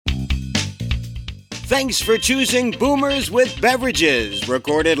Thanks for choosing Boomers with Beverages,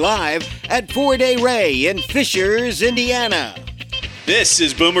 recorded live at 4-Day Ray in Fishers, Indiana. This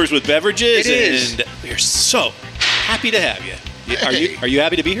is Boomers with Beverages, It is. and we're so happy to have you. Are you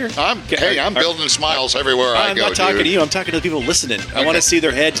happy to be here? I'm building smiles everywhere I go. I'm not talking dude. to you. I'm talking to the people listening. I want to see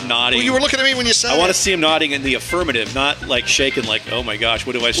their heads nodding. Well, you were looking at me when you said I want to it. see them nodding in the affirmative, not like shaking like, oh my gosh,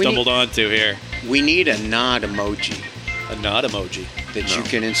 what have I stumbled onto here? We need a nod emoji A nod emoji. that you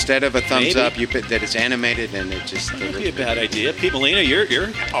can, instead of a thumbs Maybe. up, you put that it's animated and it just... That would be a bad idea. Pete Molina, you're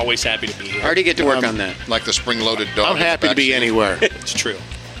always happy to be here. Already get to work on that. Like the spring-loaded dog. I'm happy to be anywhere. It's true.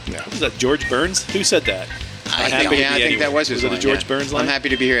 Yeah. Was that George Burns? Who said that? I happy to think, be I think anywhere. that was his Was it a line, George yeah. Burns line? I'm happy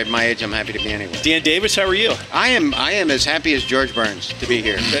to be here. At my age, I'm happy to be anywhere. Dan Davis, how are you? I am as happy as George Burns to be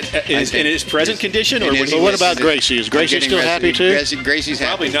here. In his present condition, or In when his- he But what was? about Gracie? Is Gracie I'm getting still happy too? Gracie's happy.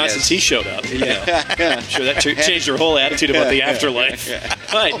 Probably not yes. since he showed up. Yeah. I'm sure that changed her whole attitude about the afterlife.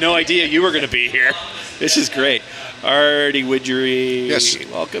 I had no idea you were going to be here. This is great. Artie Widgery. Yes.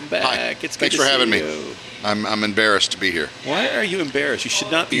 Welcome back. Hi. It's good Thanks to for having see me. you. I'm embarrassed to be here. Why are you embarrassed? You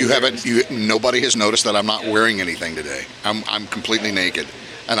should not be You embarrassed. haven't. Nobody has noticed that I'm not wearing anything today. I'm completely naked,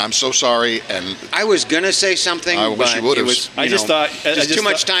 and I'm so sorry. And I was gonna say something, I wish but you would've. it was. I just thought- I just just too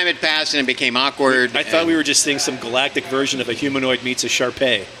much thought- time had passed and it became awkward. I thought we were just seeing some galactic version of a humanoid meets a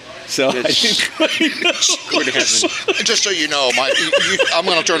Shar-Pei. So I didn't quite know. just so you know, I'm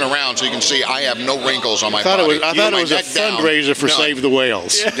going to turn around so you can see I have no wrinkles on my I thought body. it was a neck down, fundraiser for none. Save the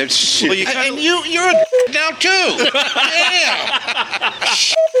Whales. Well, you kind of, you're a now too. Damn.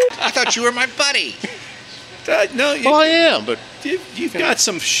 I thought you were my buddy. no, Well, I am, but you've got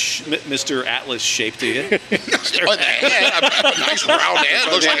some Mr. Atlas shape to you. Oh, the head. I have a nice round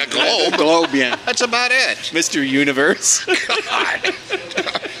head. Looks like a globe. Globe, yeah. That's about it. Mr. Universe. God.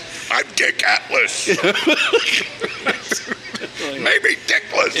 I'm Dick Atlas. Maybe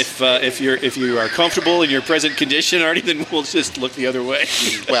Dickless. If you are comfortable in your present condition, Artie, then we'll just look the other way.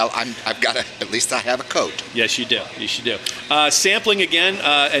 Well, I've got at least I have a coat. Yes, you do. Yes, you do. Sampling again,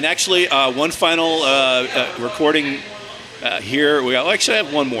 and actually one final recording here. We actually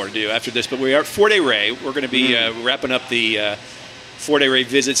have one more to do after this, but we are 4-Day Ray. We're going to be wrapping up the 4-Day Ray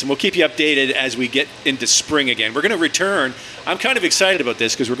visits, and we'll keep you updated as we get into spring again. We're going to return. I'm kind of excited about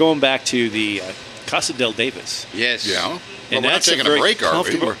this because we're going back to the Casa del Davis. Yes. Yeah. And Well, we're not that's a taking very a break, are we?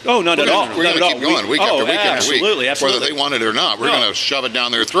 comfortable- Oh, not at all. We're Not going at to keep going week after week after week. absolutely. Whether they want it or not, we're No. going to shove it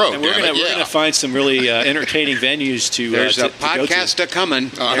down their throat. And we're damn going it, to find some really entertaining venues to There's to a to go to. podcast a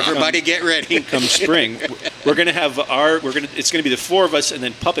coming. Everybody get ready. Come spring, we're going to have it's going to be the four of us and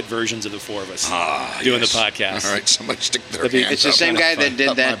then puppet versions of the four of us doing yes. the podcast. All right, somebody stick their That'd be- hands It's the up. same guy that fun. did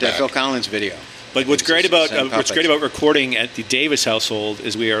Up my that back. Phil Collins video. But what's It's great the about same puppets. recording at the Davis household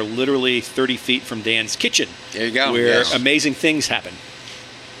is we are literally 30 feet from Dan's kitchen. There you go. Where Yes. amazing things happen.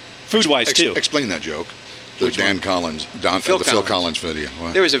 Food-wise, too. Explain that joke. The Which Dan one? Collins, Phil the Phil Collins. Collins video.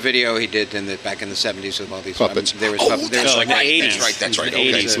 What? There was a video he did back in the 70s with all these Puppets. There was Oh, puppets. There that's was like right. the 80s. That's right. That's right. The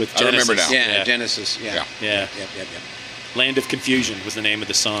Okay. 80s with I remember Genesis. now. Yeah, Yeah. Genesis. Yeah. Yeah. Yep. Land of Confusion was the name of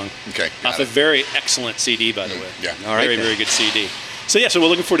the song. Okay, got Off a it. very excellent CD, by the way. Yeah. All right, Very, then. very good CD. So, yeah, so we're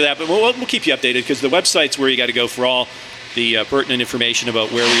looking forward to that. But we'll keep you updated because the website's where you got to go for all the pertinent information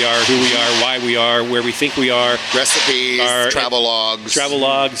about where we are, who we are, why we are, where we think we are. Recipes, Our- travel logs, our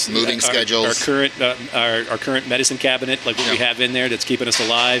moving schedules. our current medicine cabinet, like what we Yeah. have in there that's keeping us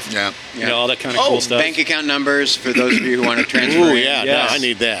alive. Yeah. You know, all that kind of cool stuff. Bank account numbers for those of you who want to transfer. Ooh, in. yeah, Yes. no, I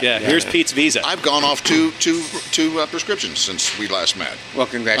need that. Yeah, here's Pete's Visa. I've gone off two prescriptions since we last met. Well,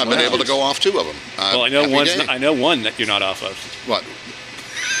 I've congratulations. been able to go off two of them. Well, I know Happy day. I know one that you're not off of. What?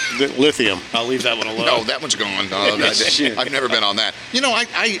 The lithium. I'll leave that one alone. No, that one's gone. No, I've never been on that. You know,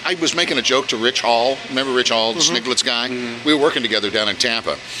 I was making a joke to Rich Hall. Remember Rich Hall, the Sniglets guy? We were working together down in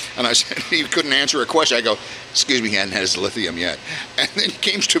Tampa. And I said, he couldn't answer a question. I go, excuse me, he hadn't had his lithium yet. And then he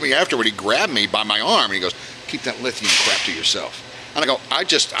came to me afterward. He grabbed me by my arm. And he goes, keep that lithium crap to yourself. And I go, I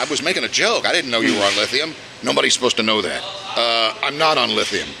was making a joke. I didn't know you were on lithium. Nobody's supposed to know that. I'm not on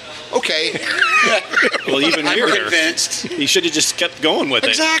lithium. Okay. Well, even I'm weirder. convinced. He should have just kept going with it.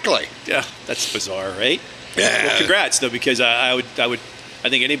 Exactly. Yeah, that's bizarre, right? Yeah. Well, congrats though, because I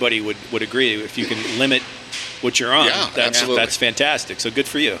think anybody would agree if you can limit what you're on. Yeah, absolutely. That's fantastic. So good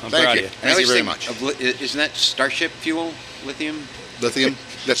for you. I'm Thank proud you. of you. I Thank you always very think much. of isn't that Starship fuel, lithium? Lithium?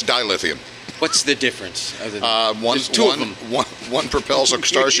 That's dilithium. What's the difference? Other than, One, there's two of them. one propels a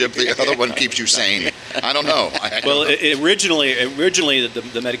starship, the other one keeps you sane. I don't know. Well, originally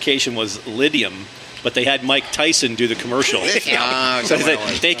the medication was lithium, but they had Mike Tyson do the commercial. Ah, So is he that what said, it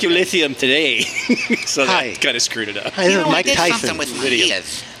was? "Take your lithium today." So Hi. that kind of screwed it up. Hi, this is Mike Tyson.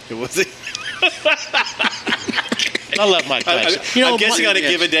 It was. I love Mike Tyson. I'm guessing on a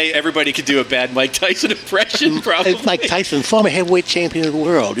given day, everybody could do a bad Mike Tyson impression, probably. It's Mike Tyson, former heavyweight champion of the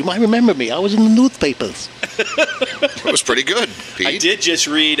world. You might remember me. I was in the newspapers. It was pretty good, Pete. I did just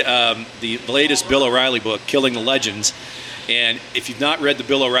read the latest Bill O'Reilly book, Killing the Legends. And if you've not read the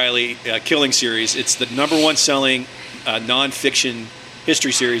Bill O'Reilly Killing series, it's the #1 selling nonfiction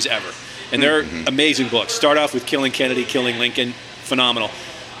history series ever. And they're amazing books. Start off with Killing Kennedy, Killing Lincoln. Phenomenal.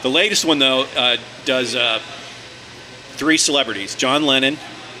 The latest one, though, does 3 celebrities: John Lennon,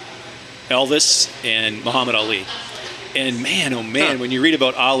 Elvis, and Muhammad Ali. And man, oh man, when you read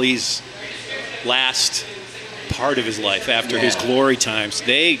about Ali's last part of his life after his glory times,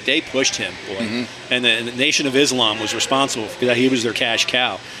 they pushed him, boy. And the Nation of Islam was responsible because he was their cash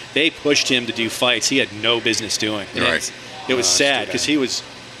cow. They pushed him to do fights he had no business doing. And it was sad because he was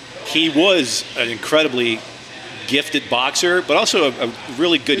an incredibly gifted boxer, but also a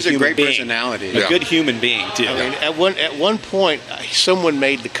really good human being. He's a great personality. A good human being, too. I mean, at one point, someone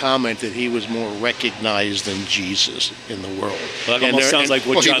made the comment that he was more recognized than Jesus in the world. Well, that almost sounds like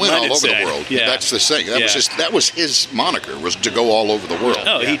what John Lennon said. He went all over said. the world. Yeah. That's the thing. That was his moniker, was to go all over the world.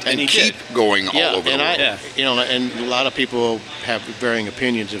 Oh, he keep going all over the world. You know, and a lot of people have varying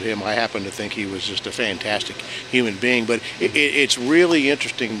opinions of him. I happen to think he was just a fantastic human being. But it's really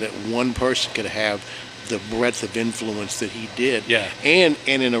interesting that one person could have the breadth of influence that he did, and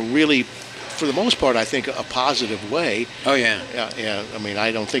in a really, for the most part, I think a positive way. Oh yeah. I mean,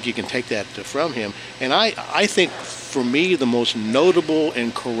 I don't think you can take that from him. And I think for me, the most notable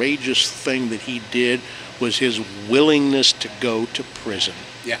and courageous thing that he did was his willingness to go to prison.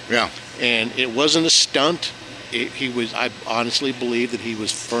 Yeah. And it wasn't a stunt. I honestly believe that he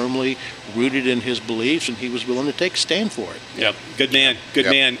was firmly rooted in his beliefs, and he was willing to take a stand for it. Yep, good man, good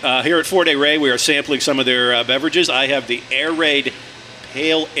man. Here at 4 Day Ray, we are sampling some of their beverages. I have the Air Raid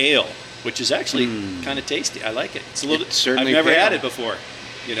Pale Ale, which is actually kind of tasty. I like it. It's a little. I've never had it before,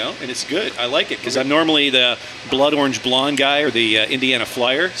 and it's good. I like it because I'm normally the blood orange blonde guy or the Indiana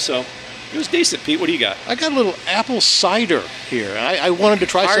Flyer, so. It was decent. Pete, what do you got? I got a little apple cider here. I wanted to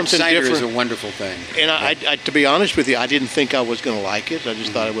try something different. Hard cider is a wonderful thing. And I, to be honest with you, I didn't think I was going to like it. I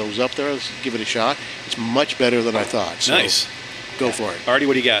just thought it was up there. Let's give it a shot. It's much better than I thought. So nice. Go for it. Artie,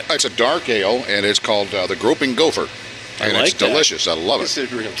 what do you got? It's a dark ale, and it's called the Groping Gopher. And it's delicious. I love it. This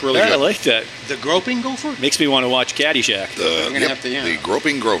is real. It's really good. I like that. The Groping Gopher? Makes me want to watch Caddyshack. The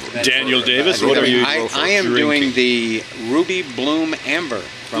Groping Gopher. Daniel Davis, what are you I am doing the Ruby Bloom Amber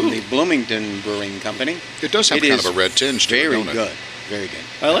from the Bloomington Brewing Company. It does have kind of a red tinge to it, very don't it? good. Very good.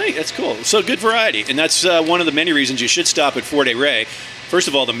 I like it. That's cool. So good variety. And that's one of the many reasons you should stop at 4 Day Ray. First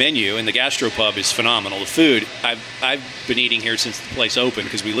of all, the menu in the gastropub is phenomenal. The food, I've been eating here since the place opened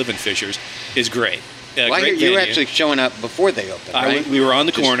because we live in Fishers, is great. Well, you were actually showing up before they opened, right? We were on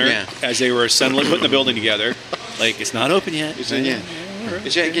the corner as they were assembling, putting the building together. Like, it's not open yet.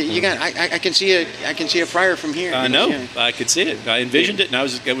 You got. I can see a fryer from here. I know. I could see it. I envisioned it,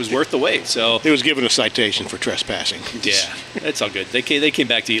 and it was worth the wait. So he was given a citation for trespassing. Yeah, that's all good. They came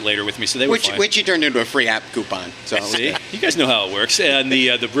back to eat later with me, so they were fine. Which he turned into a free app coupon. So see, you guys know how it works. And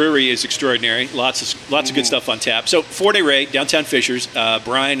the brewery is extraordinary. Lots of good stuff on tap. So 4 Day Ray, downtown Fishers.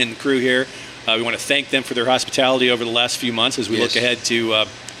 Brian and the crew here. We want to thank them for their hospitality over the last few months as we look ahead to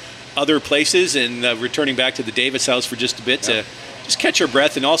other places and returning back to the Davis house for just a bit to just catch our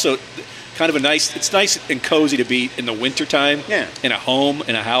breath, and also kind of it's nice and cozy to be in the wintertime in a home,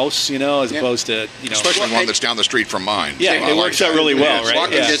 in a house, as opposed to, Especially one that's down the street from mine. Yeah, it works out really well, right?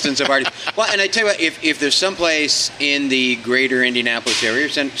 Walking distance of already. Well, and I tell you what, if there's someplace in the greater Indianapolis area,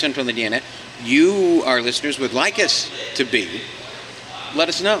 central Indiana, you, our listeners, would like us to be, let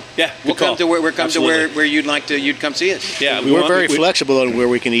us know. Yeah, we'll come to where you'd come see us. Yeah, we're very flexible on where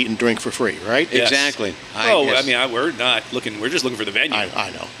we can eat and drink for free, right? Yes. Exactly. We're not looking. We're just looking for the venue.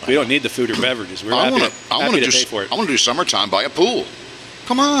 I know. We don't need the food or beverages. We're happy to pay for it. I want to do summertime by a pool.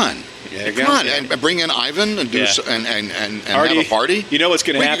 Come on. Come on, and bring in Ivan and do and Artie, have a party. You know what's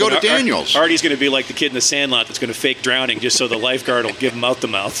going to happen? We can go to Daniel's. Artie's going to be like the kid in the Sandlot that's going to fake drowning just so the lifeguard will give him mouth to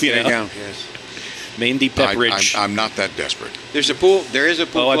mouth. There you go. Yes. Mandy Pepperidge. I'm not that desperate. There is a pool.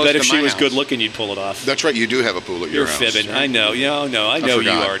 Oh, I bet if she was good looking, you'd pull it off. That's right. You do have a pool at your house. You're fibbing. I know. I know you,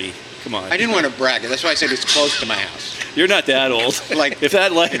 Artie. Come on. I didn't want to brag. That's why I said it's close to my house. You're not that old. Like if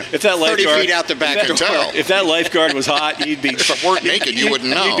that lifeguard 30 feet out the back door. If that lifeguard was hot, you'd be. If it weren't naked, you wouldn't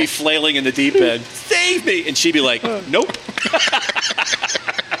know. You'd be flailing in the deep end. Save me! And she'd be like, nope.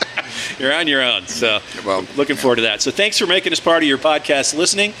 You're on your own. So, looking forward to that. So, thanks for making us part of your podcast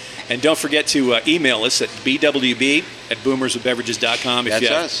listening. And don't forget to email us at bwb@boomerswithbeverages.com if you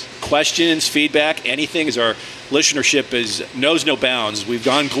have questions, feedback, anything, as our listenership knows no bounds. We've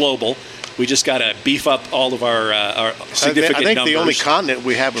gone global. We just got to beef up all of our significant I think numbers. the only continent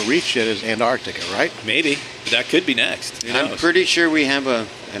we haven't reached yet is Antarctica, right? Maybe that could be next. Who I'm knows? pretty sure we have an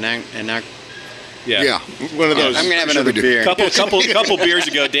Yeah. One of those. I'm gonna have Sure another we do. beer. Couple beers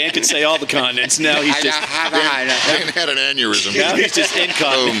ago, Dan could say all the continents. Now he's just Dan had an aneurysm. now he's just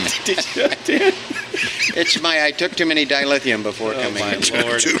incontinent. Dan, I took too many dilithium before oh coming my in.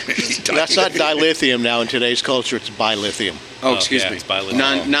 lord. Too many times. That's not dilithium now in today's culture. It's bilithium. Oh, excuse yeah, me. it's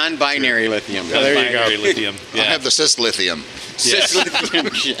bilithium. Non-binary lithium. there you go. Binary lithium. Yeah. I have the cis-lithium. Cis-lithium.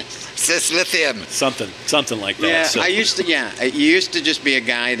 Cis-lithium. Something like that. Yeah, So- I used to. Yeah, you used to just be a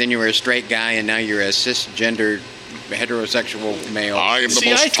guy, then you were a straight guy, and now you're a cisgender heterosexual male. I am the See,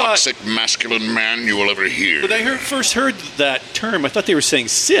 I most thought- toxic masculine man you will ever hear. When I first heard that term, I thought they were saying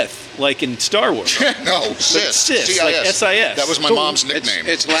Sith, like in Star Wars. No, cis. Cis, CIS. like SIS. That was my So mom's it's, nickname.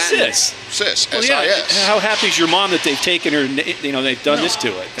 it's Latin. Cis. Cis. Well, SIS. yeah. How happy is your mom that they've taken her? They've done this to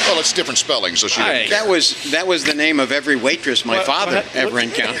it. Well, it's different spelling, so she didn't Aye. care. That was the name of every waitress my What- father what- ever what-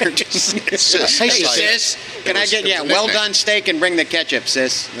 encountered. Cis. Hey, SIS. sis, can I get It was a well nickname. done steak and bring the ketchup,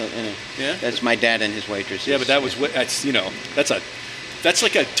 sis? Yeah. That's my dad and his waitresses. Yeah, but that's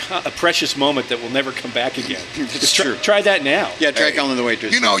like a precious moment that will never come back again. Just true. Try that now. Yeah, try Hey, calling the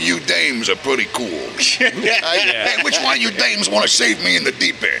waitress. You know, you dames are pretty cool. Hey, which one of you dames want to save me in the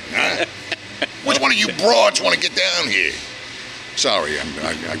deep end? Huh? Which one of you broads want to get down here? Sorry,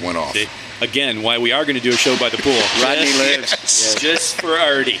 I went off. Again, why we are going to do a show by the pool. Rodney Just- lives. Yes. Just for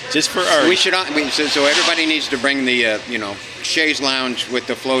Artie. Just for Artie. We should. So everybody needs to bring the chaise lounge with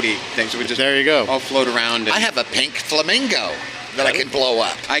the floaty things. So we just There you go. all float around. And I have a pink flamingo that I can blow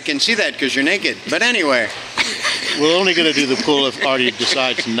up. I can see that because you're naked. But anyway, We're only going to do the pool if Artie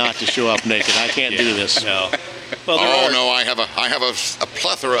decides not to show up naked. I can't do this. No. Well, there Oh are- no, I have a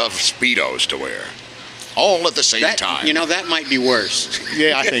plethora of speedos to wear, all at the same that time. that might be worse.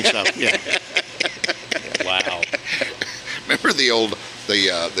 Yeah, I think so. Yeah. Wow. Remember the old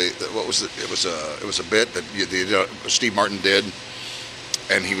what was it? It was a bit that Steve Martin did,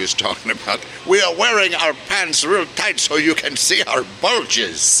 and he was talking about we are wearing our pants real tight so you can see our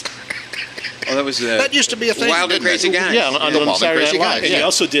bulges. Oh, that was That used to be a thing. Wild and didn't Crazy it? Guys. Yeah, on The Wild and Saturday Crazy Night Live. Guys. And he Yeah.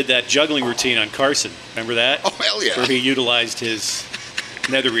 also did that juggling routine on Carson. Remember that? Oh hell yeah! Where he utilized his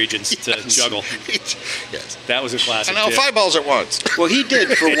nether regions to juggle. Yes. That was a classic. And now too. 5 balls at once. Well, he did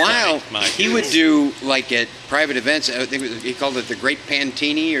for a while. My He would do like at private events. I think he called it the Great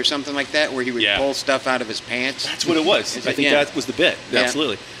Pantini or something like that, where he would Yeah. pull stuff out of his pants. That's what it was. I think Yeah. that was the bit. Yeah.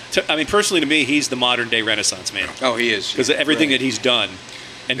 Absolutely. I mean, personally, to me, he's the modern day Renaissance man Oh, he is. because everything Right. that he's done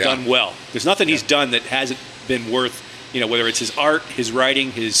and Yeah. done well. There's nothing he's done that hasn't been worth. Whether it's his art, his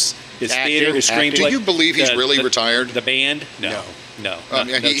writing, his theater, his acting. screenplay. Do you believe he's really retired? The band? No. No.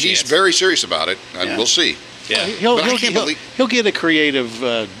 He's chance. very serious about it, and Yeah. we'll see. Yeah. But I can't believe- He'll get a creative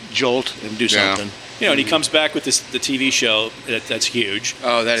jolt and do Yeah. something. And he comes back with the TV show that's huge.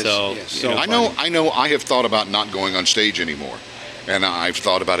 Oh, that is- so. yes. you So know, I know. I have thought about not going on stage anymore, and I've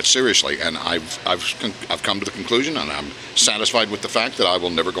thought about it seriously, and I've come to the conclusion, and I'm satisfied with the fact that I will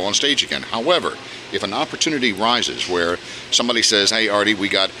never go on stage again. However, if an opportunity rises where somebody says, "Hey, Artie, we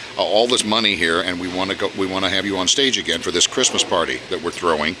got all this money here, and we want to have you on stage again for this Christmas party that we're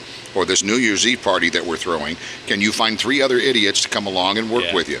throwing, or this New Year's Eve party that we're throwing. Can you find 3 other idiots to come along and work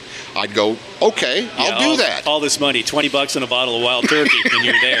Yeah. with you?" I'd go, "Okay, I'll do that." All this money, $20 and a bottle of wild turkey, and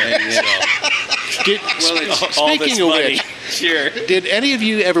you're there. Well, it's, All Speaking this of money. which, Sure. did any of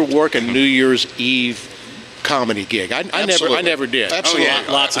you ever work a New Year's Eve comedy gig? I Absolutely. never did. Absolutely. Oh,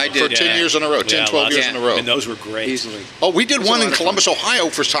 yeah. Lots of I them. For did, 10 years in a row, 10, 12 lots years of in a them. row. And those were great. easily. Oh, we did was a one lot in of fun. Columbus, Ohio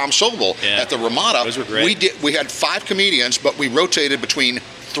for Tom Sobel Yeah. at the Ramada. Those were great. We had 5 comedians, but we rotated between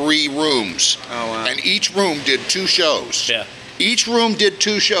 3 rooms. Oh, wow. And each room did 2 shows. Yeah. Each room did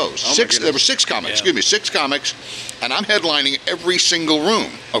 2 shows. Oh, my 6. goodness. There were 6 comics. Yeah. Excuse me, 6 comics, and I'm headlining every single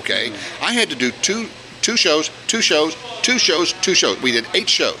room. Okay, I had to do two shows, 2 shows, 2 shows, 2 shows. We did 8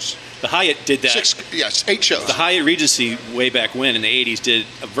 shows. The Hyatt did that. 8 shows. The Hyatt Regency way back when in the 80s did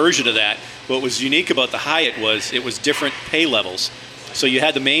a version of that. What was unique about the Hyatt was it was different pay levels. So you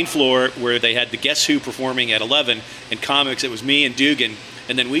had the main floor where they had the Guess Who performing at 11 and comics. It was me and Dugan.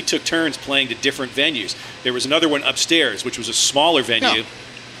 And then we took turns playing to different venues. There was another one upstairs, which was a smaller venue. Yeah.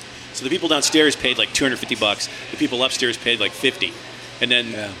 So the people downstairs paid like $250. The people upstairs paid like $50. And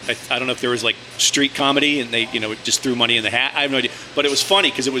then I don't know if there was like street comedy and they just threw money in the hat. I have no idea. But it was funny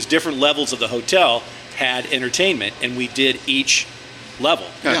because it was different levels of the hotel had entertainment and we did each level.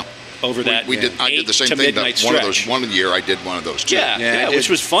 Yeah. over that. I did the same 8 to thing. midnight That one of those. stretch. One year I did one of those too. Yeah, which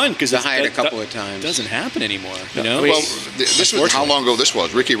was fun because The Hyatt a couple of times. Doesn't happen anymore. You know. Well, this was how long ago this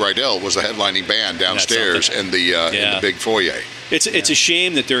was. Ricky Rydell was the headlining band downstairs in the big foyer. It's a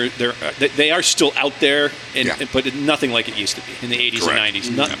shame that they are still out there, but nothing like it used to be in the 80s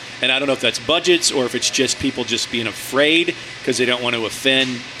and 90s. And I don't know if that's budgets or if it's just people just being afraid because they don't want to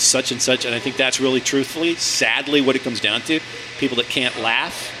offend such and such. And I think that's really, truthfully, sadly, what it comes down to. People that can't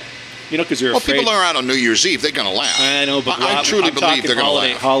laugh, because they're afraid. Well, people are out on New Year's Eve. They're going to laugh. I know, but I truly believe they're going to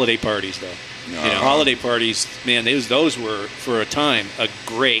laugh. Holiday parties, though. Holiday parties, man, those were, for a time, a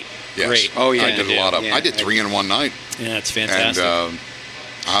great. Oh, yeah. I did a lot of them. I did 3 in one night. Yeah, it's fantastic. And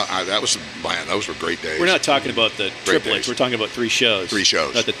those were great days. We're not talking about the triplets. days. We're talking about 3 shows. 3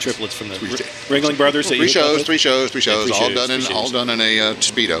 shows. Not the triplets from the Ringling Brothers. Three shows. All done in a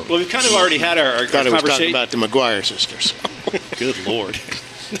Speedo. Well, we've kind of already had our Thought it was talking conversation. about the McGuire sisters. Good Lord.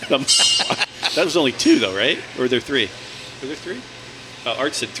 That was only 2, though, right? Or were there 3? Were there 3?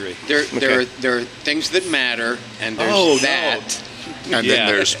 Art said 3. There are things that matter, and there's that. And then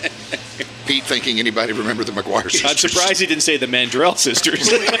there's Pete thinking anybody remember the McGuire sisters. I'm surprised he didn't say the Mandrell sisters.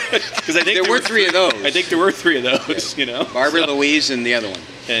 Because I think there were 3 of those. I think there were 3 of those, Barbara Louise and the other one.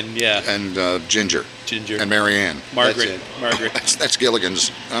 And, And Ginger. Ginger. And Marianne. Margaret. Margaret. That's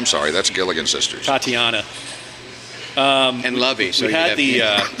Gilligan's. I'm sorry, that's Gilligan's sisters. Tatiana. And Lovey. So we had the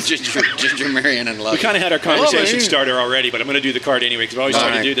Ginger, Marianne, and Lovey. We kind of had our conversation starter already, but I'm going to do the card anyway because I always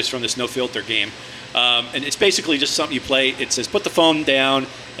try to do this from this no filter game. And it's basically just something you play. It says put the phone down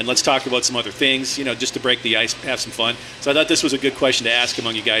and let's talk about some other things, just to break the ice, have some fun. So I thought this was a good question to ask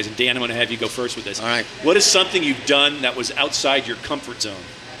among you guys. And Dan, I'm going to have you go first with this. All right. What is something you've done that was outside your comfort zone?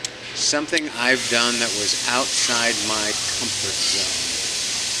 Something I've done that was outside my comfort zone.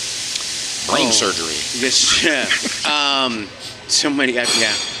 Brain surgery. This, so many,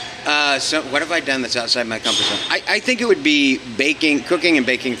 so what have I done that's outside my comfort zone? I think it would be cooking and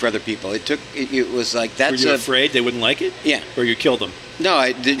baking for other people. It was like that's. Were you afraid they wouldn't like it? Yeah. Or you killed them?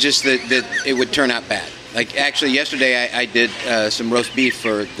 No, just that it would turn out bad. Like actually, yesterday I did some roast beef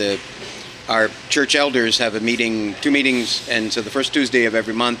for our church elders have 2 meetings, and so the first Tuesday of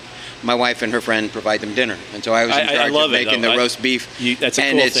every month, my wife and her friend provide them dinner, and so I was in charge of making the roast beef. That's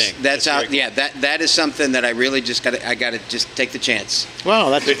a cool thing. That's out. Yeah, that is something that I really just got to just take the chance.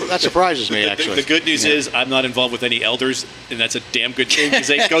 Well, that surprises me actually. The good news is I'm not involved with any elders, and that's a damn good thing because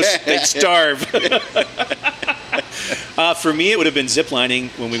they'd starve. For me, it would have been ziplining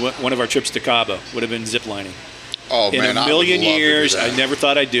when we went one of our trips to Cabo. Would have been ziplining. Oh in man, a million I would love years, to do that. I never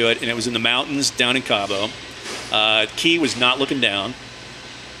thought I'd do it, and it was in the mountains down in Cabo. Key was not looking down.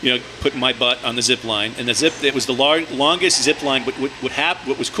 Putting my butt on the zip line, and it was the longest zip line.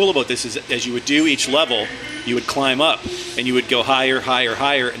 What was cool about this is as you would do each level, you would climb up, and you would go higher, higher,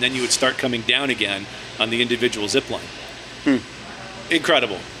 higher, and then you would start coming down again on the individual zip line.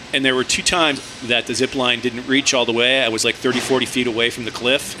 Incredible. And there were 2 times that the zip line didn't reach all the way. I was like 30, 40 feet away from the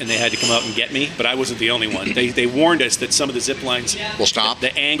cliff, and they had to come out and get me, but I wasn't the only one. They warned us that some of the zip lines will stop.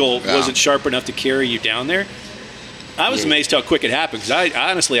 The angle wasn't sharp enough to carry you down there. I was amazed how quick it happened because I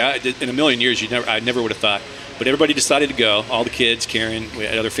honestly, in a million years, I never would have thought. But everybody decided to go. All the kids, Karen, we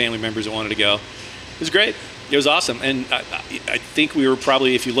had other family members that wanted to go. It was great. It was awesome. And I think we were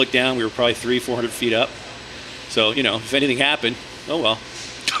probably, if you look down, we were probably 300-400 feet up. So, if anything happened, oh well.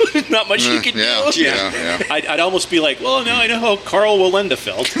 Not much you could do. Yeah. I'd almost be like, well, no, I know how Carl Wallenda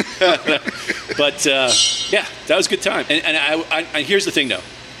felt. But, that was a good time. And I here's the thing, though.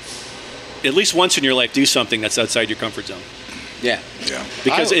 At least once in your life, do something that's outside your comfort zone. Yeah.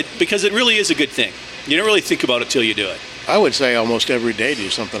 Because it really is a good thing. You don't really think about it till you do it. I would say almost every day do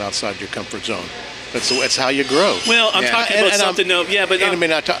something outside your comfort zone. That's how you grow. Well, I'm talking about something. You're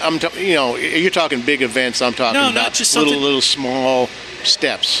talking big events. I'm talking about not just little small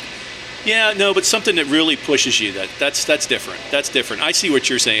steps. Yeah, no, but something that really pushes you. That's different. That's different. I see what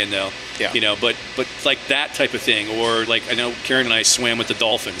you're saying, though. Yeah. But like that type of thing, or like I know Karen and I swam with the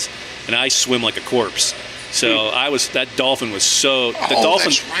dolphins, and I swim like a corpse. So that dolphin was so. The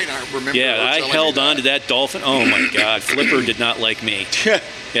dolphin. That's right. I remember. Yeah, I held on to that dolphin. Oh my God, Flipper did not like me. Yeah,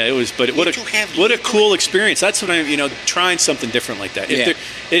 it was. But what a cool experience. That's what I'm. Trying something different like that.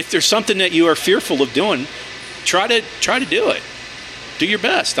 If there's something that you are fearful of doing, try to do it. Do your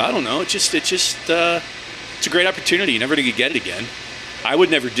best. I don't know. It's a great opportunity. You're never going to get it again. I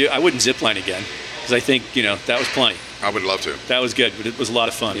wouldn't zip line again because I think that was plenty. I would love to. That was good, but it was a lot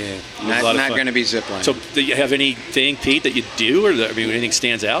of fun. Yeah, not going to be zip lining. So, do you have anything, Pete, that you do, or anything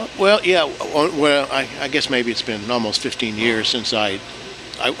stands out? Well, yeah. Well, I guess maybe it's been almost 15 years since I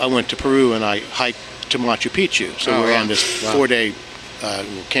went to Peru and I hiked to Machu Picchu. So we're on this 4-day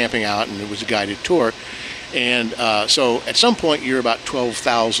we were camping out, and it was a guided tour. And so at some point, you're about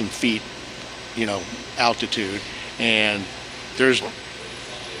 12,000 feet, altitude, and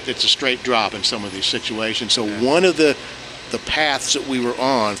it's a straight drop in some of these situations. So one of the paths that we were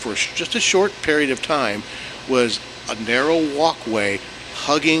on for just a short period of time was a narrow walkway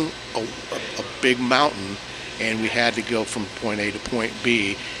hugging a big mountain, and we had to go from point A to point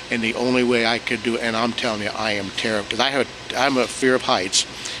B. And the only way I could do it, and I'm telling you, I am terrified, because I'm a fear of heights,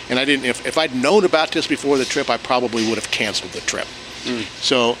 and I didn't. If I'd known about this before the trip, I probably would have canceled the trip.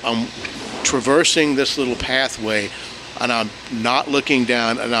 So I'm traversing this little pathway, and I'm not looking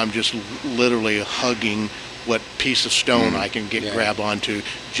down, and I'm just literally hugging what piece of stone I can grab onto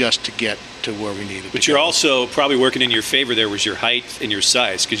just to get to where we needed to But you're also probably working in your favor there was your height and your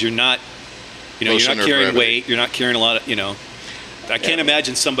size, because you're not, you're not carrying weight, you're not carrying a lot of, I can't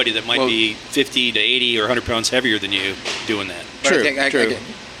imagine somebody that might be 50 to 80 or 100 pounds heavier than you doing that. True.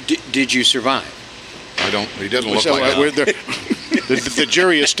 Did you survive? He doesn't look like that. The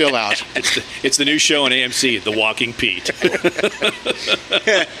jury is still out. It's the new show on AMC, The Walking Pete.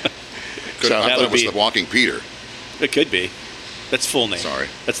 I thought it was The Walking Peter. It could be. That's full name. Sorry.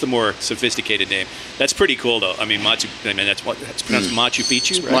 That's the more sophisticated name. That's pretty cool, though. I mean, that's pronounced Machu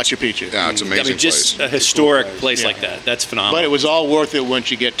Picchu, right? Machu Picchu. Yeah, it's amazing. I mean, just a historic place like that. That's phenomenal. But it was all worth it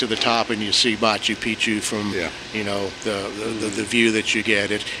once you get to the top and you see Machu Picchu from, the view that you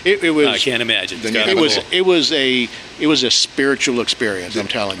get. It was. I can't imagine. It was a spiritual experience. I'm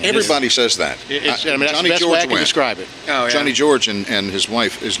telling you. Everybody says that. That's the best way I can describe it. Oh, yeah. Johnny George and his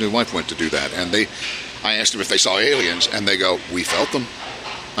new wife went to do that, and I asked them if they saw aliens, and they go, "We felt them."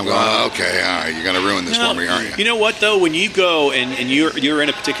 I'm going, okay, all right, you're going to ruin this for me, aren't you? You know what, though? When you go and you're in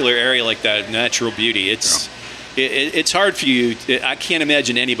a particular area like that, natural beauty, it's hard for you. I can't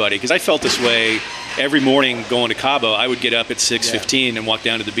imagine anybody, because I felt this way every morning going to Cabo. I would get up at 6:15 and walk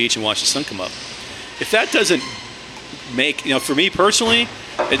down to the beach and watch the sun come up. If that doesn't make, for me personally,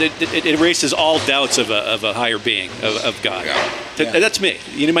 it erases all doubts of a higher being, of God. Yeah. That's me.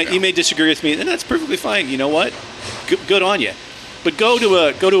 You may disagree with me, and that's perfectly fine. You know what? Good on you. But go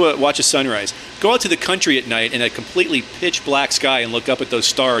to watch a sunrise. Go out to the country at night in a completely pitch black sky and look up at those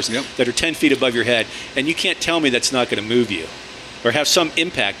stars that are 10 feet above your head, and you can't tell me that's not going to move you or have some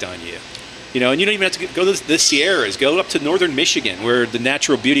impact on you. And you don't even have to go to the Sierras. Go up to northern Michigan, where the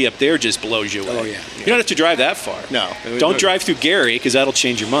natural beauty up there just blows you away. Oh, yeah. You don't have to drive that far. No. Don't drive through Gary, because that'll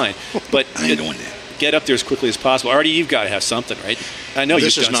change your mind. But get up there as quickly as possible. Artie, you've got to have something, right? I know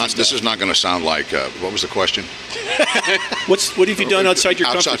This is not going to sound like. What was the question? What have you done outside your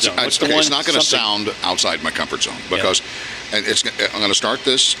comfort zone? It's not going to sound outside my comfort zone, because I'm going to start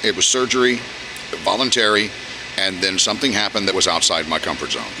this. It was surgery, voluntary, and then something happened that was outside my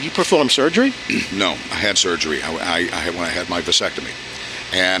comfort zone. You performed surgery? No, I had surgery. When I had my vasectomy,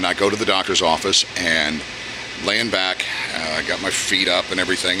 and I go to the doctor's office and laying back, I got my feet up and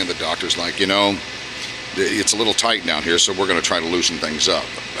everything, and the doctor's like, it's a little tight down here, so we're going to try to loosen things up.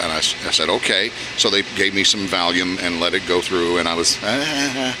 And I said, okay. So they gave me some Valium and let it go through, and I was,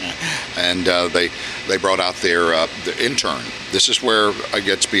 and they brought out the intern. This is where it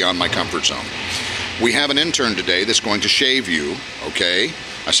gets beyond my comfort zone. We have an intern today that's going to shave you, okay?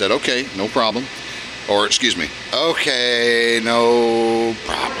 I said, okay, no problem. Or, excuse me, okay, no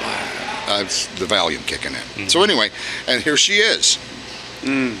problem. It's the Valium kicking in. Mm-hmm. So anyway, and here she is.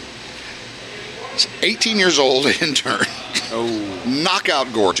 18 years old, intern.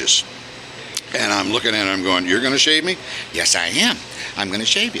 Knockout gorgeous. And I'm looking at her, I'm going, you're going to shave me? Yes, I am. I'm going to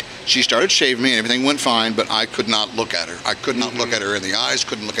shave you. She started shaving me, and everything went fine, but I could not look at her. I could not look at her in the eyes,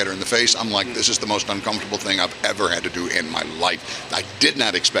 couldn't look at her in the face. I'm like, this is the most uncomfortable thing I've ever had to do in my life. I did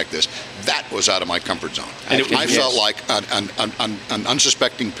not expect this. That was out of my comfort zone. And I felt like an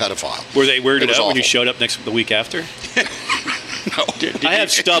unsuspecting pedophile. Were they weirded out when you showed up the week after? No. I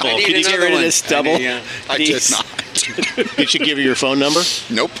have stubble. Can you get rid of this stubble? I did not. Did she give you your phone number?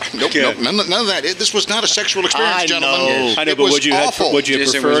 Nope. None of that. This was not a sexual experience, gentlemen. I know, but would you have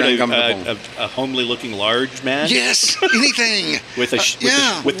preferred a homely-looking large man? Yes, anything. with the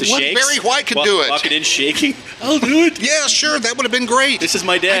shakes? Barry White could do it. Walking in shaking? I'll do it. Yeah, sure, that would have been great. This is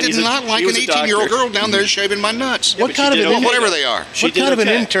my dad. I did not like an 18-year-old girl down there shaving my nuts. What kind of whatever they are. What kind of an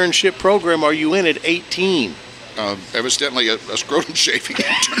internship program are you in at 18? Evidently a scrotum shaving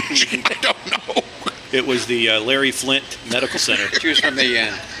internship. I don't know. It was the Larry Flint Medical Center. She was from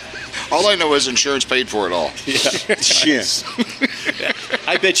the all I know is insurance paid for it all. Yes.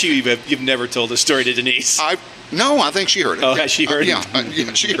 I bet you've never told the story to Denise. No, I think she heard it. Oh, has she heard it?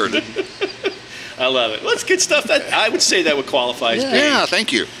 Yeah, she heard it. I love it. Well, it's good stuff. That I would say that would qualify as being Yeah,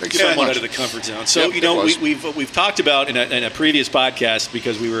 thank you. Thank you so somewhat much. out of the comfort zone. So Yep, it was. we've talked about in a previous podcast,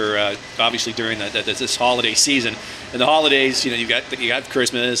 because we were obviously during this holiday season, and the holidays. You got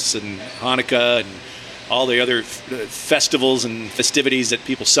Christmas and Hanukkah and all the other festivals and festivities that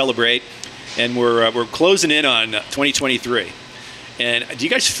people celebrate, and we're closing in on 2023. And do you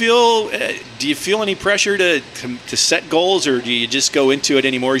guys feel? Do you feel any pressure to set goals, or do you just go into it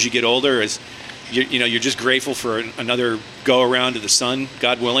anymore as you get older? As you're just grateful for another go around to the sun,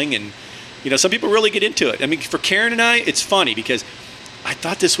 God willing. And some people really get into it. I mean, for Karen and I, it's funny because I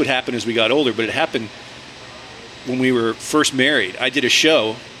thought this would happen as we got older, but it happened when we were first married. I did a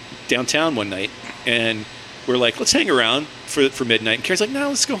show downtown one night, and we're like, let's hang around for midnight. And Karen's like, no,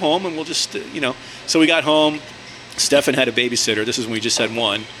 let's go home, and we'll just So we got home. Stefan had a babysitter. This is when we just had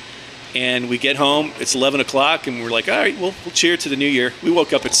one. And we get home, it's 11 o'clock, and we're like, all right, we'll cheer to the new year. We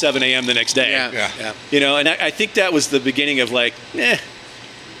woke up at 7 a.m. the next day. Yeah. And I think that was the beginning of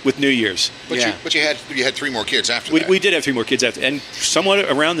with New Year's. But you had 3 more kids after that. We did have 3 more kids after, and somewhat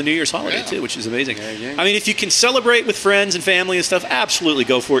around the New Year's holiday too, which is amazing. Yeah. I mean, if you can celebrate with friends and family and stuff, absolutely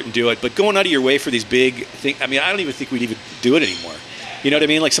go for it and do it. But going out of your way for these big things, I mean, I don't even think we'd even do it anymore. You know what I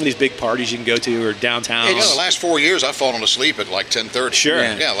mean? Like some of these big parties you can go to, or downtown. Hey, the last 4 years, I've fallen asleep at like 10:30. Sure.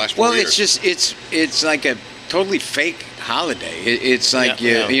 Yeah, last 4 years. It's like a totally fake holiday. It's like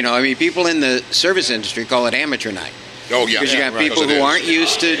I mean, people in the service industry call it amateur night. Oh yeah, Because you got people who aren't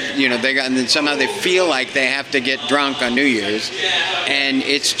used to, and then somehow they feel like they have to get drunk on New Year's, and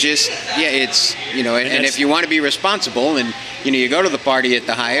it's just, it's, and if you want to be responsible, and you go to the party at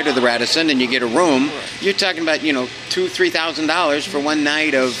the Hyatt or the Radisson, and you get a room, you're talking about $2,000-$3,000 for one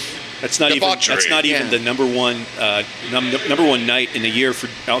night of. That's not even the number one night in the year for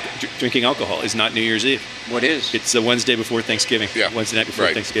drinking alcohol is not New Year's Eve. What is? It's the Wednesday before Thanksgiving. Yeah. Wednesday night before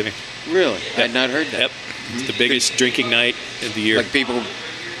Thanksgiving. Really? I had not heard that. Yep. It's the biggest drinking night of the year. Like people,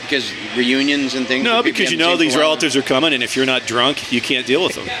 because reunions and things. No, because these relatives are coming, and if you're not drunk, you can't deal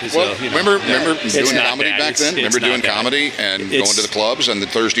with them. Well, remember doing comedy back then? Remember doing comedy and going to the clubs, and the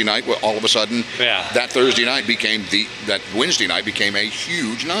Thursday night, all of a sudden, that Thursday night that Wednesday night became a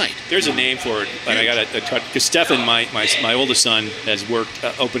huge night. There's a name for it, and I got to because Stefan, my oldest son, has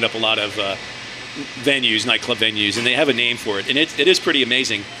opened up a lot of venues, nightclub venues, and they have a name for it, and it is pretty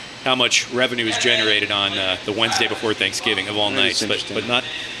amazing how much revenue is generated on the Wednesday before Thanksgiving of all nights, but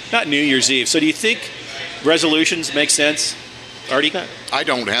not New Year's Eve. So do you think resolutions make sense, Artie? I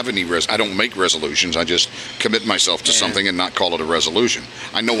don't have any. I don't make resolutions. I just commit myself to something and not call it a resolution.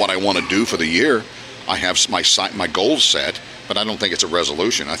 I know what I want to do for the year. I have my goals set, but I don't think it's a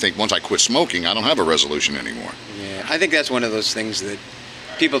resolution. I think once I quit smoking, I don't have a resolution anymore. Yeah, I think that's one of those things that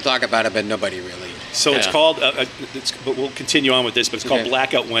people talk about it, but nobody really. So it's called, but we'll continue on with this, but it's called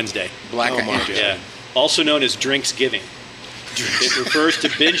Blackout Wednesday. Blackout Wednesday. Yeah. Also known as Drinksgiving. It refers to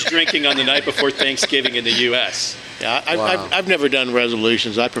binge drinking on the night before Thanksgiving in the U.S. Yeah, I've never done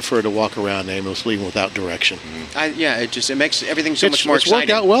resolutions. I prefer to walk around aimlessly without direction. It makes everything so much more it's exciting.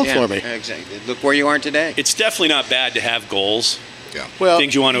 It's worked out well for me. Exactly. Look where you are today. It's definitely not bad to have goals. Yeah. Well,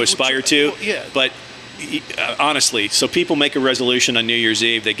 things you want to aspire to. Yeah. But honestly, so people make a resolution on New Year's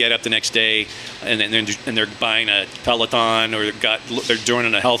Eve. They get up the next day, and they're buying a Peloton, or they're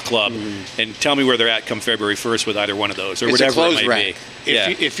joining a health club. And tell me where they're at come February 1st with either one of those, or It's whatever a clothes it might rack. be.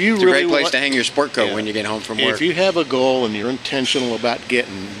 It's a great place to hang your sport coat when you get home from work. If you have a goal and you're intentional about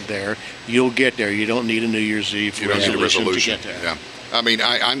getting there, you'll get there. You don't need a New Year's Eve You don't need a resolution. to get there. Yeah. I mean,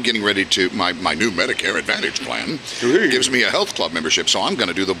 I'm getting ready to, my new Medicare Advantage plan gives me a health club membership, so I'm going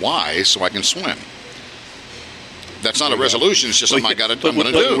to do the Y so I can swim. That's not a resolution. It's just something I'm going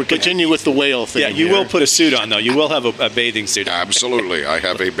to do. We'll continue with the whale thing. Yeah, you will put a suit on, though. You will have a bathing suit. Absolutely. I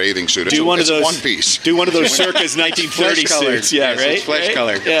have a bathing suit. Do one of those one piece. Do one of those circus 1930 suits. Yeah, right? It's flesh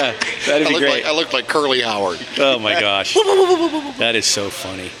colored. Yeah, that'd be great. I look like Curly Howard. Oh, my gosh. That is so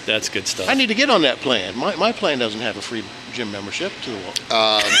funny. That's good stuff. I need to get on that plan. My plan doesn't have a free gym membership to the wall.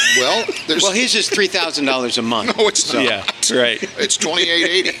 Well, his is $3,000 a month. No, it's not. Yeah, right. It's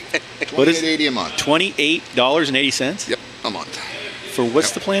 $28.80. What is $28.80 a month. $28.80? Yep, a month. For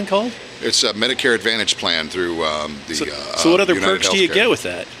what's the plan called? It's a Medicare Advantage plan through So what other United perks do you Healthcare. get with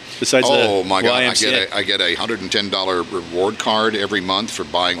that? Besides Oh the my God! YMCA? I get a $110 reward card every month for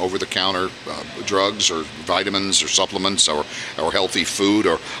buying over-the-counter drugs or vitamins or supplements or healthy food,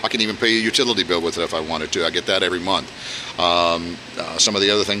 or I can even pay a utility bill with it if I wanted to. I get that every month. Some of the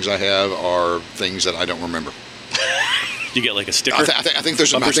other things I have are things that I don't remember. You get like a sticker. I think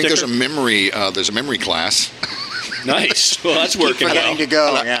there's a memory class. Nice. Well, that's working forgetting out. to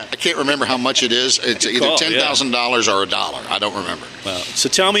go. And Yeah. I can't remember how much it is. It's either call, $10,000 or $1. I don't remember. Well, so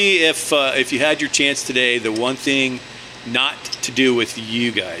tell me if you had your chance today, the one thing not to do with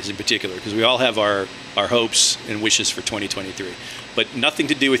you guys in particular, because we all have our hopes and wishes for 2023, but nothing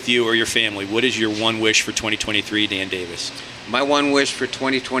to do with you or your family. What is your one wish for 2023, Dan Davis? My one wish for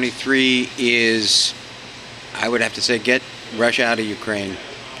 2023 is, I would have to say, get Russia out of Ukraine.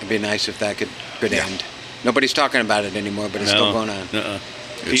 It'd be nice if that could end. Nobody's talking about it anymore, but it's still going on.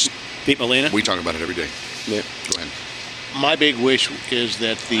 Pete Molina? We talk about it every day. Yeah. Go ahead. My big wish is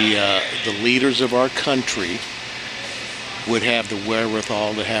that the leaders of our country would have the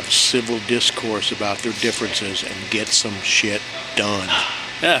wherewithal to have civil discourse about their differences and get some shit done.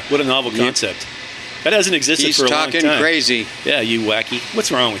 Yeah, what a novel concept. That hasn't existed for a long time. He's talking crazy. Yeah, you wacky.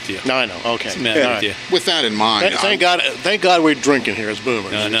 What's wrong with you? No, I know. Okay. What's the matter with you? With that in mind, Thank God we're drinking here as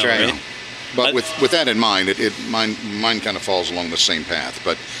boomers. No, That's right. really. but with that in mind, mine kind of falls along the same path.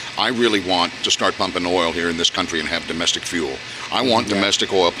 But I really want to start pumping oil here in this country and have domestic fuel. I want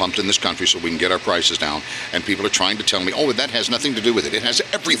domestic oil pumped in this country so we can get our prices down. And people are trying to tell me, oh, that has nothing to do with it. It has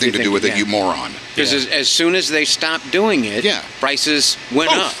everything to do with it, you moron. Because as soon as they stopped doing it, prices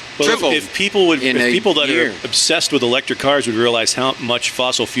went up. Well, Tripled. if people that year. are obsessed with electric cars would realize how much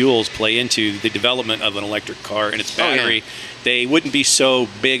fossil fuels play into the development of an electric car and its battery, they wouldn't be so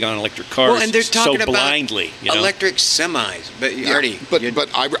big on electric cars Well, and they're talking so about blindly. You know? electric semis. But Artie, But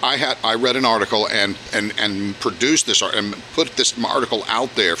I read an article and produced this and put this article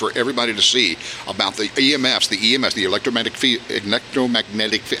out there for everybody to see about the EMFs, the electromagnetic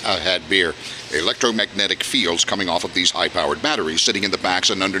fields coming off of these high-powered batteries sitting in the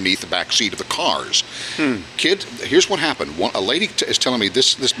backs and underneath the back seat of the cars. Kid, here's what happened. A lady is telling me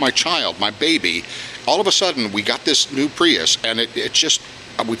this my child, my baby, all of a sudden we got this new Prius and it just,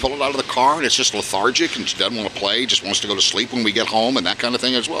 we pull it out of the car and it's just lethargic and she doesn't want to play, just wants to go to sleep when we get home and that kind of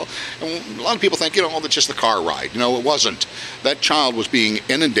thing as well. And a lot of people think, that's just the car ride. It wasn't. That child was being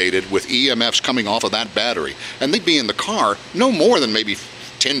inundated with EMFs coming off of that battery. And they'd be in the car no more than maybe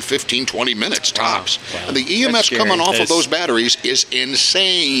 10, 15, 20 minutes tops. Wow. And the EMFs coming off of those batteries is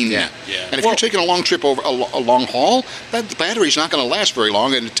insane. Yeah. And if you're taking a long trip over a long haul, that battery's not going to last very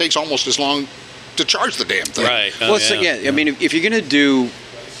long and it takes almost as long to charge the damn thing. Right. I mean, if you're going to do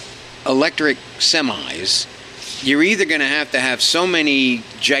electric semis, you're either going to have so many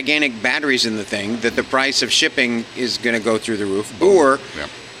gigantic batteries in the thing that the price of shipping is going to go through the roof, or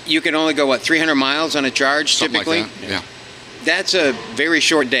you can only go 300 miles on a charge. Something typically. Like that. Yeah. That's a very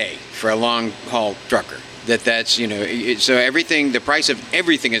short day for a long haul trucker. That's so everything, the price of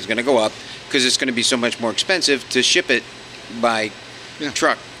everything is going to go up because it's going to be so much more expensive to ship it by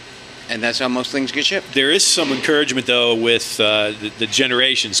truck. And that's how most things get shipped. There is some encouragement, though, with the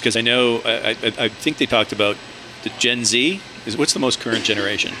generations, because I know, I think they talked about the Gen Z. What's the most current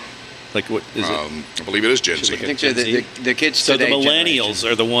generation? Like, what is it? I believe it is Gen Z. I think the kids so today. So the millennials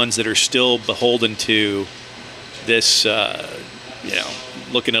are the ones that are still beholden to this,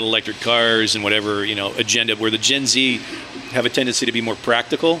 looking at electric cars and whatever, agenda, where the Gen Z have a tendency to be more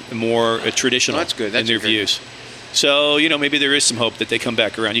practical and more traditional that's good. That's in their views. So, maybe there is some hope that they come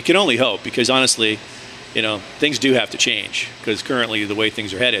back around. You can only hope because, honestly, things do have to change because currently the way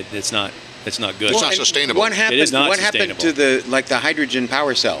things are headed, it's not good. It's not sustainable. What happened, it is not what sustainable. happened to the hydrogen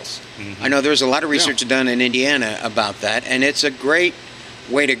power cells? Mm-hmm. I know there's a lot of research done in Indiana about that, and it's a great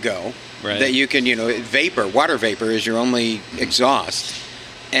way to go. Right. That you can, water vapor is your only exhaust,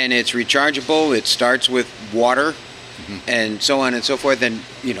 and it's rechargeable. It starts with water, and so on and so forth. And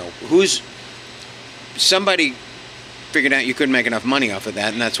somebody figured out you couldn't make enough money off of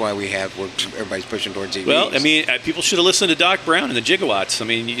that, and that's why everybody's pushing towards EVs. Well, I mean, people should have listened to Doc Brown and the Gigawatts. I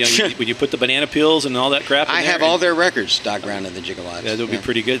mean, when you put the banana peels and all that crap in I there, have all their records, Doc Brown and the Gigawatts. Yeah, that would be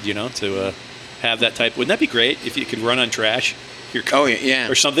pretty good, to have that type. Wouldn't that be great if you could run on trash?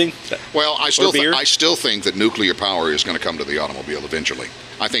 Or something. Well, I still think that nuclear power is going to come to the automobile eventually.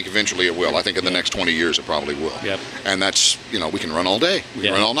 I think eventually it will. I think in the next 20 years it probably will. Yep. And that's, we can run all day. We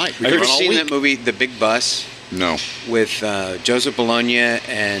can run all night. We Have can you ever run all seen week. that movie, The Big Bus? No. With Joseph Bologna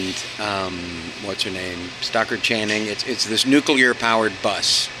and what's her name, Stockard Channing. It's this nuclear-powered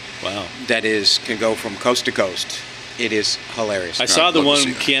bus. Wow. That can go from coast to coast. It is hilarious. I saw the one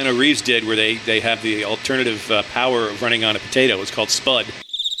Keanu Reeves did where they have the alternative power of running on a potato. It's called Spud.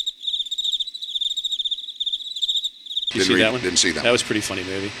 Did you see that one? Didn't see that. That was a pretty funny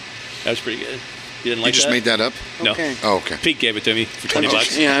movie. That was pretty good. You didn't like that? You just made that up? No. Okay. Oh, okay. Pete gave it to me for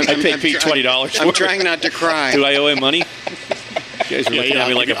 $20. Yeah, I paid Pete $20 for it. I'm trying not to cry. Do I owe him money? You guys are looking at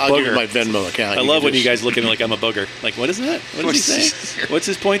me like a I'll give you booger. my Venmo account. I love when you guys look at me like I'm a booger. Like, what is that? What is he saying? What's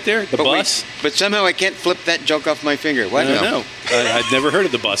his point there? The bus? But somehow I can't flip that joke off my finger. What? I don't know. I've never heard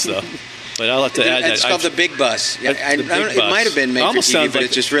of the bus, though. But I'll have to add that. It's called the Big Bus. Yeah, The Big it Bus. might have been made for Almost TV, sounds but like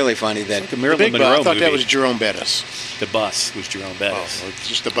it's just really funny that the The Marilyn Big Monroe Bus. I thought that movie. was Jerome Bettis. The bus was Jerome Bettis. Oh, it's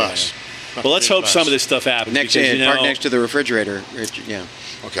just the bus. Well, let's hope some of this stuff happens. next because, park next to the refrigerator. Yeah,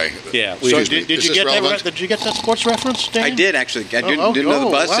 Okay. Yeah. So Excuse me, did is you this get relevant? that? Did you get that sports reference, Dan? I did actually. I didn't Oh, know the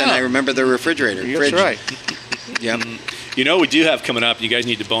bus, wow. and I remember the refrigerator. That's fridge. right. Yep. You know what we do have coming up, you guys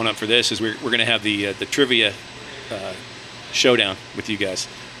need to bone up for this, is we're going to have the trivia showdown with you guys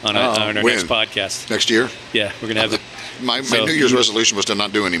on our When? next podcast. Next year? Yeah, we're going to have it. My So- New Year's resolution was to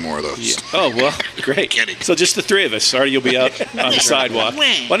not do any more of those. Yeah. Oh, well, great. Kidding. So just the three of us. Sorry, you'll be out on the sidewalk.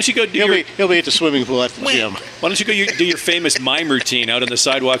 Why don't you go do He'll be at the swimming pool at the gym. Why don't you go do your famous mime routine out on the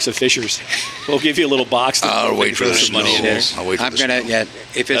sidewalks of Fishers? We'll give you a little box. I'll wait for throw the some money in there. snow. I'll wait for I'm the gonna. snow. Yeah.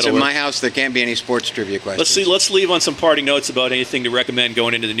 If it's That'll in my work. house, there can't be any sports trivia questions. Let's leave on some parting notes about anything to recommend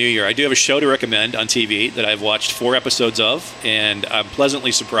going into the new year. I do have a show to recommend on TV that I've watched 4 episodes of, and I'm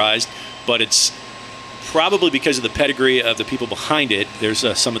pleasantly surprised. But it's probably because of the pedigree of the people behind it. There's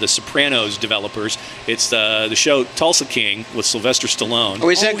some of the Sopranos developers. It's the show Tulsa King with Sylvester Stallone. Oh,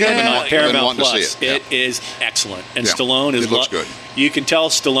 is that good? Coming on I've been Paramount wanting to see Plus. it, It is excellent, and Yeah, Stallone is. it looks good. You can tell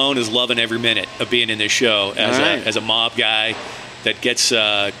Stallone is loving every minute of being in this show as All right. as a mob guy that gets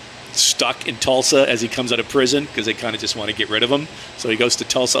stuck in Tulsa as he comes out of prison because they kind of just want to get rid of him. So he goes to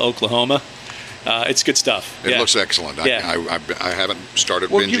Tulsa, Oklahoma. It's good stuff. It Yeah. looks excellent. Yeah. I haven't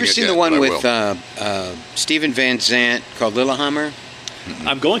started Well, binging you ever it seen yet, the one but I with will. Stephen Van Zandt called Lillehammer?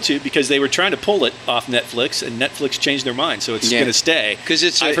 I'm going to because they were trying to pull it off Netflix, and Netflix changed their mind, so it's Yeah. going to stay. Because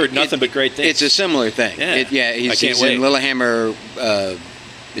it's I've heard nothing but great things. It's a similar thing. Yeah. I He's can't wait. in Lillehammer.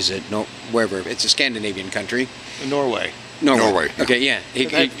 Is it no wherever? It's a Scandinavian country. Norway. Norway, yeah. Okay, yeah. They've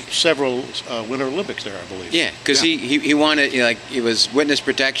had several Winter Olympics there, I believe. Yeah, because Yeah. he wanted, it was witness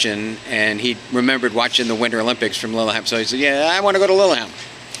protection, and he remembered watching the Winter Olympics from Lillehammer. So he said, "Yeah, I want to go to Lillehammer."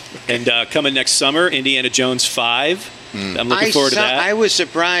 And coming next summer, Indiana Jones 5. I'm looking forward to that. I was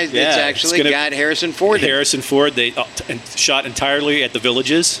surprised Yeah, it's it's actually gonna- got Harrison Ford. in it. Harrison Ford, they shot entirely at the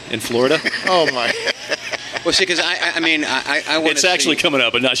Villages in Florida. Oh my! Well, see, because I want It's actually coming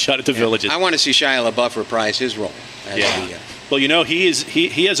up, but not shot at the Villages. I want to see Shia LaBeouf reprise his role. As Yeah. the, Well, you know, he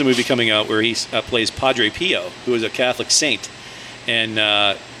has a movie coming out where he plays Padre Pio, who is a Catholic saint. And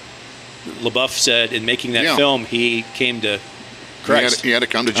LaBeouf said in making that Yeah. film, he came to Christ. He had to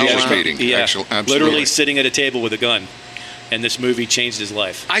come to Jesus wow. meeting. Yeah, Actually, absolutely. literally sitting at a table with a gun. And this movie changed his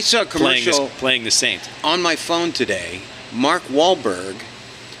life. I saw a commercial Playing the saint. on my phone today. Mark Wahlberg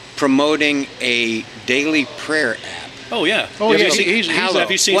promoting a daily prayer app. Oh, yeah. Oh, have yeah, you seen, he's-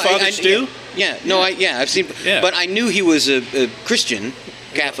 have you seen Well, Father Stu? Yeah, no, I've seen, Yeah. but I knew he was a Christian,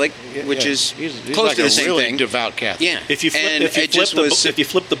 Catholic, which Yeah. is he's close like to a the same really thing. devout Catholic. Yeah, If you flip, and if you it flip just the was. if you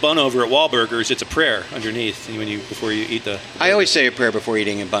flip the bun over at Wahlburgers, it's a prayer underneath before you eat the. I always say a prayer before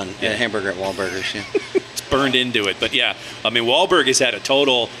eating a bun, Yeah. a hamburger at Wahlburgers. Yeah. It's burned into it. But yeah, I mean, Wahlberg has had a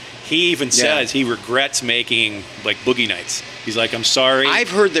total. He even says he regrets making like Boogie Nights. He's like, I'm sorry. I've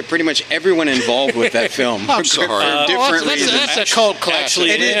heard that pretty much everyone involved with that film. I'm sorry. for different reasons. That's a cult classic. Actually,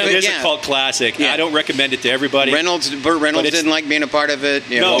 It is, it but is yeah. a cult classic. Yeah. I don't recommend it to everybody. Burt Reynolds it's- didn't like being a part of it.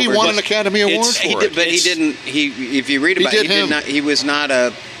 Yeah, No, He Wahlberg won an was- Academy Award it's- for He it. did, but he It's- didn't. If you read about it, did him. he was not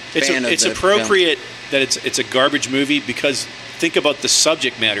a fan of It's the appropriate that it's a garbage movie because think about the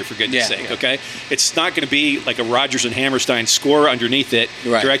subject matter, for goodness Yeah. sake, Yeah. okay? It's not going to be like a Rodgers and Hammerstein score underneath it,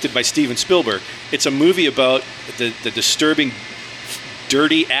 Right. directed by Steven Spielberg. It's a movie about the disturbing,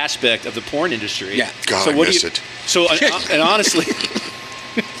 dirty aspect of the porn industry. Yeah. God, so I what miss do you, it. So, and honestly,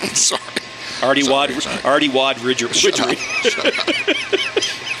 Sorry. Artie Sorry, Wad, sorry. Artie Wad Widgery.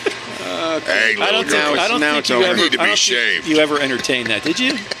 Hey, I don't little girl. think, I don't now think it's you over. ever, Need to be I don't think shaved. you ever entertained that, did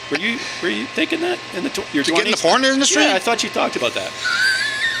you? Were you thinking that in your 20s? To get in the porn industry? Yeah, I thought you talked about that.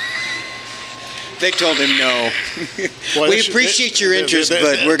 They told him no. Well, We this- appreciate your the- interest, the-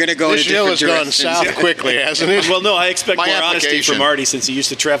 but we're going to go in a This show different has gone direction. south quickly, hasn't it? Well, no, I expect My more honesty application. from Artie since he used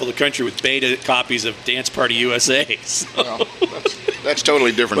to travel the country with beta copies of Dance Party USA. So. Well, that's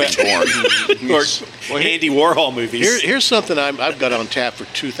totally different than porn. Or Andy Warhol movies. Here's something I've got on tap for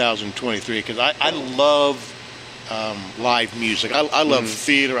 2023 because I love live music. I love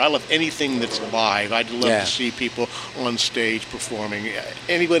theater. I love anything that's live. I'd love Yeah. to see people on stage performing.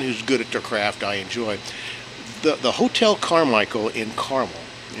 Anyone who's good at their craft, I enjoy. The Hotel Carmichael in Carmel,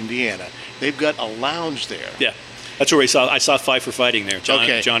 Indiana, they've got a lounge there. Yeah, that's where I saw Five for Fighting there, John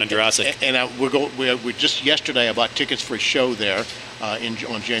and Jurassic. And we just yesterday I bought tickets for a show there.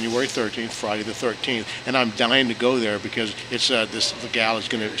 on January 13th, Friday the 13th, and I'm dying to go there because it's the gal is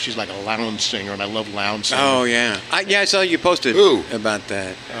she's like a lounge singer, and I love lounge singers. Oh yeah, I saw you posted about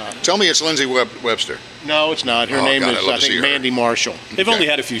that. Tell me it's Lindsay Webster. No, it's not. Her name is I think Mandy Marshall. They've only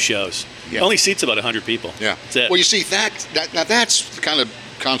had a few shows. Yeah. Only seats about 100 people. Yeah. That's it. Well, you see that's the kind of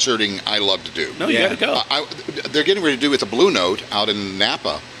concerting I love to do. No, you got to go. They're getting ready to do at the Blue Note out in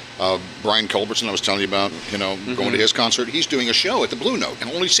Napa. Brian Culbertson, I was telling you about, going to his concert. He's doing a show at the Blue Note, and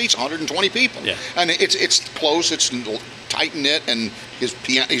only seats 120 people. Yeah. And it's close, it's tight knit, and his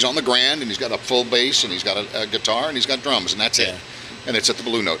piano, he's on the grand, and he's got a full bass, and he's got a guitar, and he's got drums, and that's it. And it's at the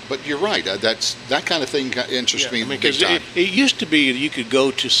Blue Note. But you're right. That kind of thing interests me big time. It used to be you could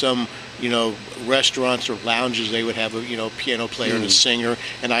go to some, restaurants or lounges. They would have a, piano player and a singer,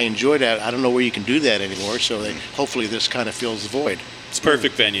 and I enjoyed that. I don't know where you can do that anymore. So hopefully this kind of fills the void. It's a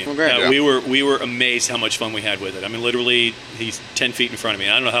perfect venue. Well, great. We were amazed how much fun we had with it. I mean, literally, he's 10 feet in front of me.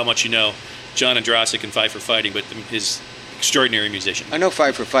 I don't know how much you know John Andrasik and Five for Fighting, but his extraordinary musician. I know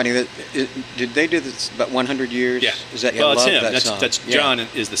Five for Fighting. Did they do this about 100 years? Yeah. Is that? Well, it's him. That song. That's John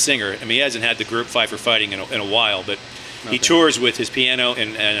is the singer. I mean, he hasn't had the group Five for Fighting in a while, but he Okay. tours with his piano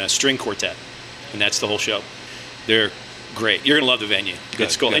and a string quartet, and that's the whole show. They're great. You're gonna love the venue.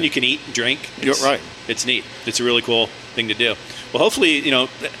 It's cool, and you can eat and drink. You're right. It's neat. It's a really cool thing to do. Well, hopefully,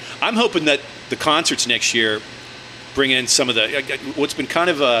 I'm hoping that the concerts next year bring in some of the what's been kind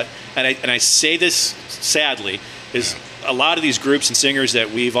of and I say this sadly is a lot of these groups and singers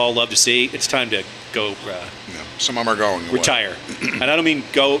that we've all loved to see. It's time to go Some of them are going away. retire, and I don't mean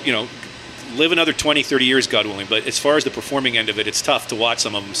go live another 20, 30 years, God willing. But as far as the performing end of it, it's tough to watch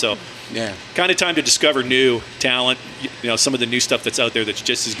some of them. So, kind of time to discover new talent. Some of the new stuff that's out there that's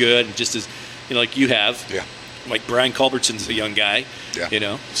just as good and just as like you have. Yeah. Like Brian Culbertson's a young guy.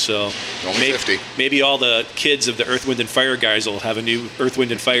 Yeah. So Only 50. Maybe all the kids of the Earth, Wind, and Fire guys will have a new Earth,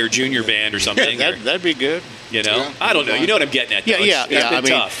 Wind, and Fire junior band or something. That'd be good. Yeah. I don't know. You know what I'm getting at? Though. Yeah. It's been I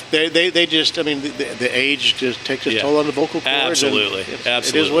mean, tough. they just. I mean, the age just takes its toll on the vocal cords. Absolutely.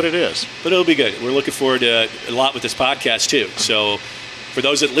 It is what it is. But it'll be good. We're looking forward to a lot with this podcast too. So for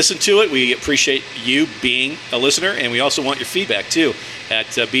those that listen to it, we appreciate you being a listener, and we also want your feedback too at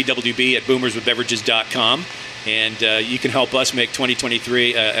bwb@boomerswithbeverages.com. And you can help us make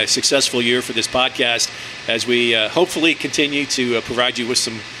 2023 a successful year for this podcast as we hopefully continue to provide you with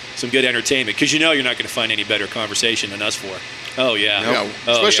some good entertainment. Because you're not going to find any better conversation than us four. Oh, yeah.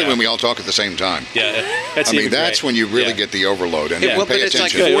 Especially when we all talk at the same time. Yeah, that's that's when you really get the overload and but pay it's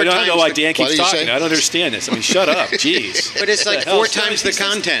like attention. I don't know why Dan What keeps do you talking. say? I don't understand this. I mean, shut up. Jeez. But it's like 4 times the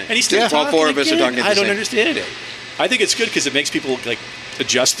content. And he's still All talking 4 of us are again. talking at the I don't same. understand it. I think it's good because it makes people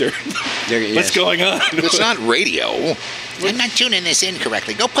adjust their Yes. what's going on. It's not radio. I'm not tuning this in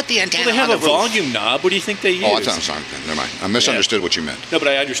correctly. Go put the antenna Well, they have on a the roof. volume knob. What do you think they use? Oh, I'm sorry. Never mind. I misunderstood what you meant. No, but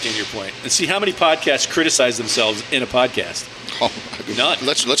I understand your point. And see how many podcasts criticize themselves in a podcast. Oh, None.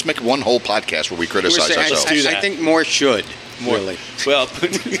 Let's make one whole podcast where we criticize ourselves. do that. I think more should. More. Really. Well,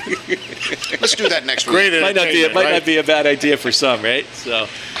 Let's do that next week. Great might entertainment, not be a bad idea for some, right? So,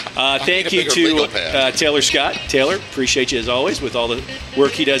 thank you bigger legal to pad. Taylor Scott. Taylor, appreciate you as always with all the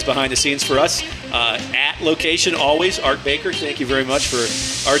work he does behind the scenes for us. At location, always, Art Baker. Thank you very much for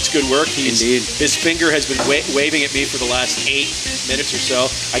Art's good work. Indeed. His finger has been waving at me for the last 8 minutes or so.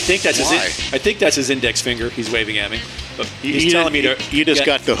 I think that's Why? his index finger. He's waving at me. But he's You telling me to. You just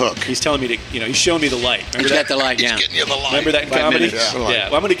got the hook. He's telling me to. He's showing me the light. Remember He's that? got the light, He's yeah. getting you the line. Remember that in 5 comedy? minutes. Yeah.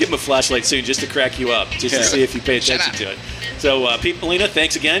 Well, I'm going to give him a flashlight soon just to crack you up, just to see if you pay attention to it. So, Pete Molina,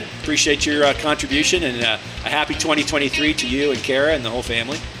 thanks again. Appreciate your contribution, and a happy 2023 to you and Kara and the whole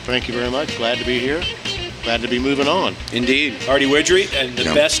family. Thank you very much. Glad to be here. Glad to be moving on. Indeed. Artie Widry, and the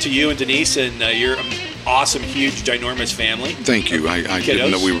Yeah. best to you and Denise and your awesome, huge, ginormous family. Thank you. I didn't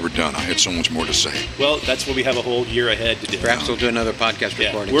know Kiddos. we were done. I had so much more to say. Well, that's what we have a whole year ahead to do. Perhaps we'll do another podcast Yeah.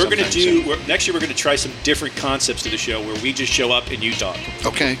 recording. We're going to sometime soon. next year. We're going to try some different concepts to the show where we just show up and you talk.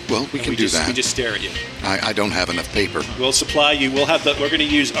 Okay, well, we And can do that. We just stare at you. I don't have enough paper. We'll supply you. We're going to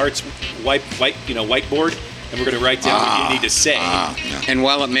use Art's whiteboard, and we're going to write down what you need to say. Yeah. And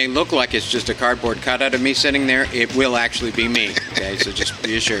while it may look like it's just a cardboard cutout of me sitting there, it will actually be me. Okay, so just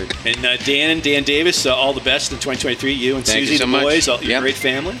be assured. And Dan Davis, all the best in 2023. You and Thank Susie, you so the much. boys, all, your Yep. great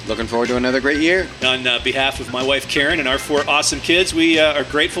family. Looking forward to another great year. On behalf of my wife Karen and our 4 awesome kids, we are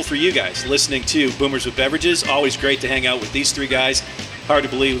grateful for you guys listening to Boomers with Beverages. Always great to hang out with these 3 guys. Hard to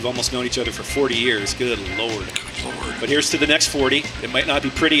believe we've almost known each other for 40 years. Good Lord. But here's to the next 40. It might not be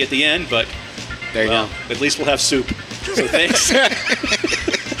pretty at the end, but There you go. at least we'll have soup. So thanks.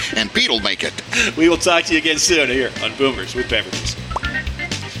 And Pete'll make it. We will talk to you again soon here on Boomers with Beverages.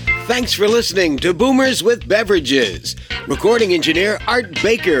 Thanks for listening to Boomers with Beverages. Recording engineer Art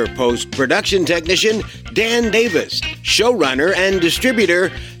Baker, post-production technician Dan Davis, showrunner and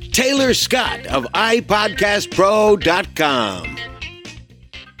distributor Taylor Scott of iPodcastPro.com.